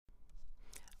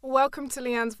Welcome to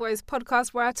Leanne's Voice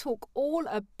podcast, where I talk all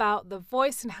about the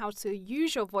voice and how to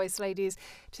use your voice, ladies,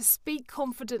 to speak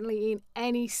confidently in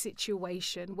any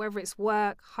situation, whether it's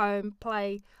work, home,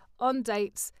 play, on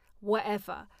dates,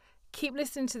 whatever. Keep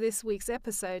listening to this week's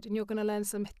episode and you're going to learn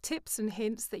some tips and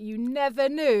hints that you never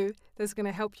knew that's going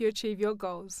to help you achieve your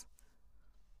goals.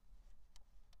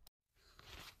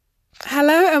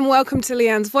 Hello and welcome to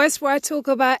Leanne's Voice, where I talk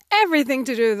about everything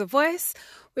to do with the voice,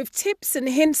 with tips and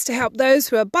hints to help those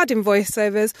who are budding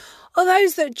voiceovers or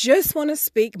those that just want to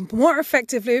speak more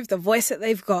effectively with the voice that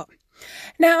they've got.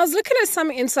 Now, I was looking at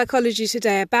something in psychology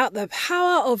today about the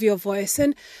power of your voice,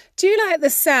 and do you like the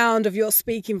sound of your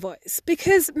speaking voice?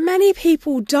 Because many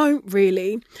people don't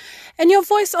really, and your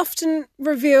voice often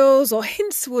reveals or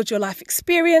hints towards your life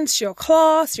experience, your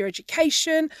class, your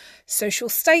education, social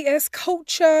status,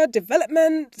 culture,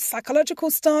 development,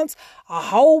 psychological stance, a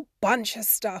whole bunch of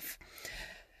stuff.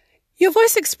 Your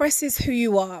voice expresses who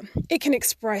you are. It can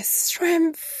express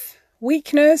strength,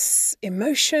 weakness,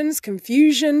 emotions,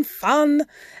 confusion, fun,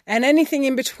 and anything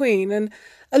in between. And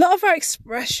a lot of our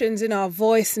expressions in our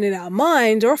voice and in our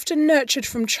mind are often nurtured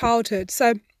from childhood.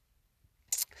 So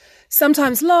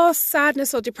sometimes loss,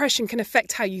 sadness, or depression can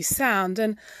affect how you sound.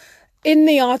 And in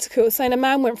the article, it was saying a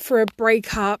man went through a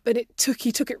breakup and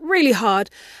he took it really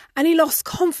hard, and he lost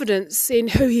confidence in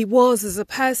who he was as a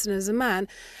person, as a man.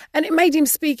 And it made him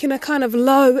speak in a kind of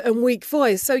low and weak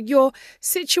voice. So your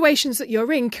situations that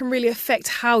you're in can really affect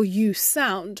how you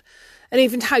sound and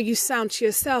even how you sound to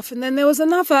yourself. And then there was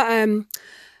another part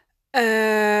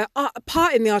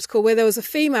in the article where there was a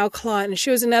female client, and she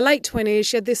was in her late 20s.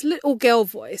 She had this little girl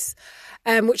voice,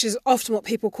 which is often what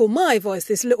people call my voice,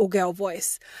 this little girl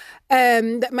voice,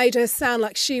 that made her sound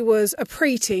like she was a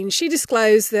preteen. She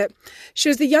disclosed that she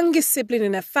was the youngest sibling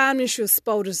in her family. She was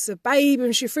spoiled as a babe,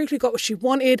 and she frequently got what she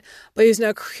wanted by using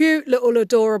her cute, little,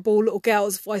 adorable little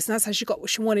girl's voice, and that's how she got what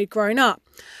she wanted growing up.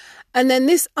 And then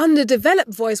this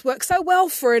underdeveloped voice worked so well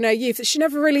for her in her youth that she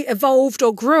never really evolved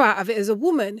or grew out of it as a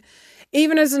woman.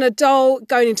 Even as an adult,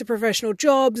 going into professional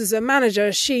jobs, as a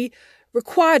manager, she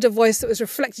required a voice that was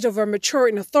reflective of her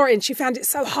maturity and authority, and she found it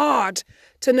so hard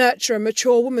to nurture a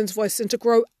mature woman's voice and to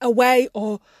grow away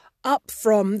or up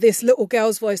from this little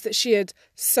girl's voice that she had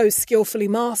so skillfully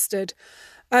mastered.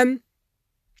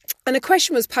 And a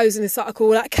question was posed in this article,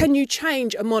 like, can you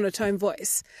change a monotone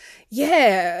voice?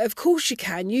 Yeah, of course you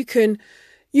can. You can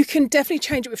definitely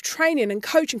change it with training and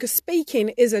coaching, because speaking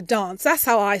is a dance. That's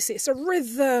how I see it. It's a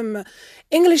rhythm.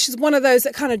 English is one of those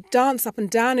that kind of dance up and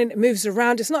down and it moves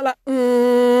around. It's not like,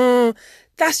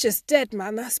 that's just dead,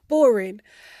 man. That's boring.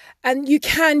 And you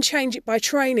can change it by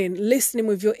training, listening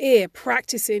with your ear,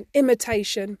 practicing,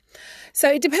 imitation. So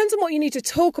it depends on what you need to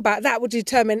talk about. That will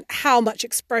determine how much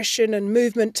expression and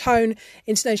movement, tone,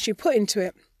 intonation you put into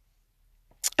it.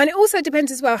 And it also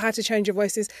depends as well how to change your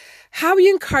voices. How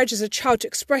you encourage as a child to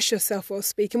express yourself while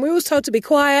speaking. We're always told to be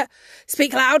quiet,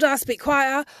 speak louder, speak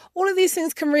quieter. All of these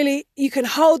things can really, you can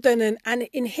hold them and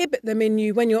inhibit them in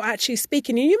you when you're actually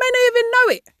speaking. You may not even know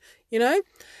it, you know.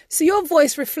 So your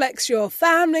voice reflects your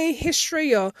family history,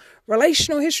 your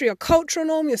relational history, your cultural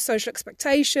norm, your social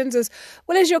expectations, as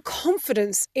well as your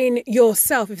confidence in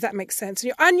yourself, if that makes sense.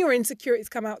 And your insecurities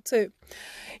come out too.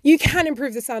 You can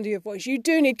improve the sound of your voice. You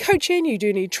do need coaching, you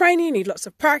do need training, you need lots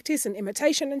of practice and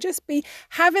imitation, and just be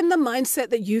having the mindset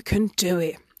that you can do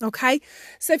it, okay?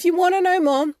 So if you want to know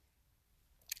more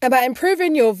about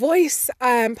improving your voice,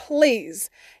 please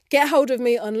get hold of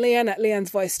me on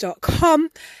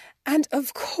leanne@leannesvoice.com. And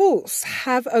of course,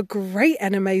 have a great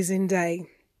and amazing day.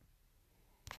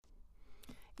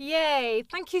 Yay!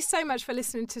 Thank you so much for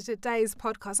listening to today's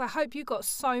podcast. I hope you got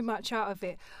so much out of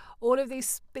it. All of these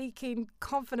speaking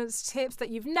confidence tips that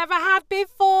you've never had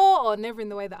before, or never in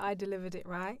the way that I delivered it,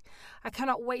 right? I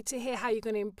cannot wait to hear how you're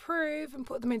going to improve and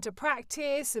put them into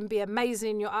practice and be amazing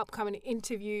in your upcoming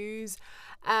interviews,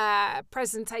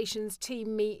 presentations,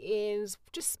 team meetings,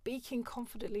 just speaking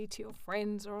confidently to your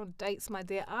friends or on dates, my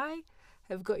dear. I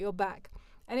have got your back.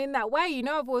 And in that way, you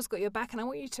know I've always got your back, and I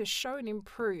want you to show and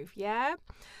improve, yeah?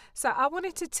 So I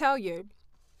wanted to tell you,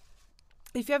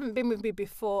 if you haven't been with me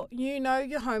before, you know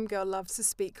your homegirl loves to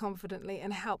speak confidently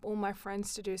and help all my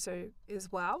friends to do so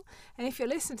as well. And if you're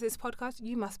listening to this podcast,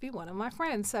 you must be one of my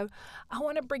friends. So I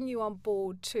want to bring you on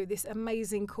board to this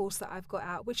amazing course that I've got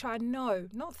out, which I know,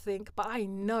 not think, but I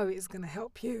know is going to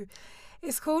help you.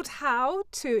 It's called How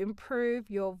to Improve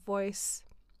Your Voice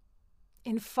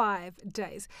in 5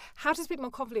 days. How to speak more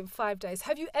confidently in 5 days.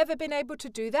 Have you ever been able to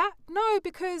do that? No,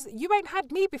 because you ain't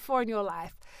had me before in your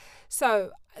life.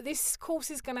 So this course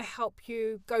is going to help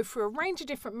you go through a range of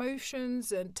different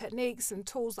motions and techniques and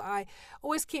tools that I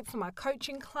always keep for my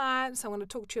coaching clients. I want to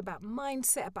talk to you about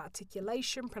mindset, about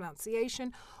articulation,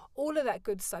 pronunciation, all of that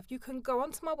good stuff. You can go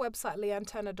onto my website,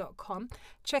 leanneturner.com,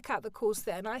 check out the course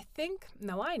there. And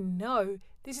I know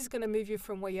this is going to move you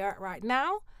from where you're at right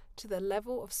now to the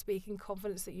level of speaking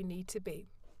confidence that you need to be.